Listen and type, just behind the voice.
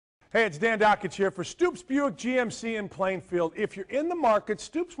Hey, it's Dan Dockich here for Stoops Buick GMC in Plainfield. If you're in the market,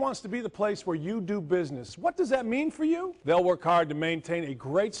 Stoops wants to be the place where you do business. What does that mean for you? They'll work hard to maintain a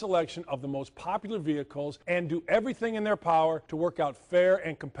great selection of the most popular vehicles and do everything in their power to work out fair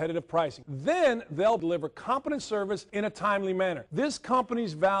and competitive pricing. Then they'll deliver competent service in a timely manner. This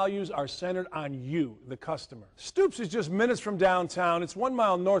company's values are centered on you, the customer. Stoops is just minutes from downtown. It's 1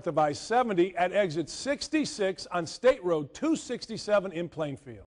 mile north of I-70 at exit 66 on State Road 267 in Plainfield.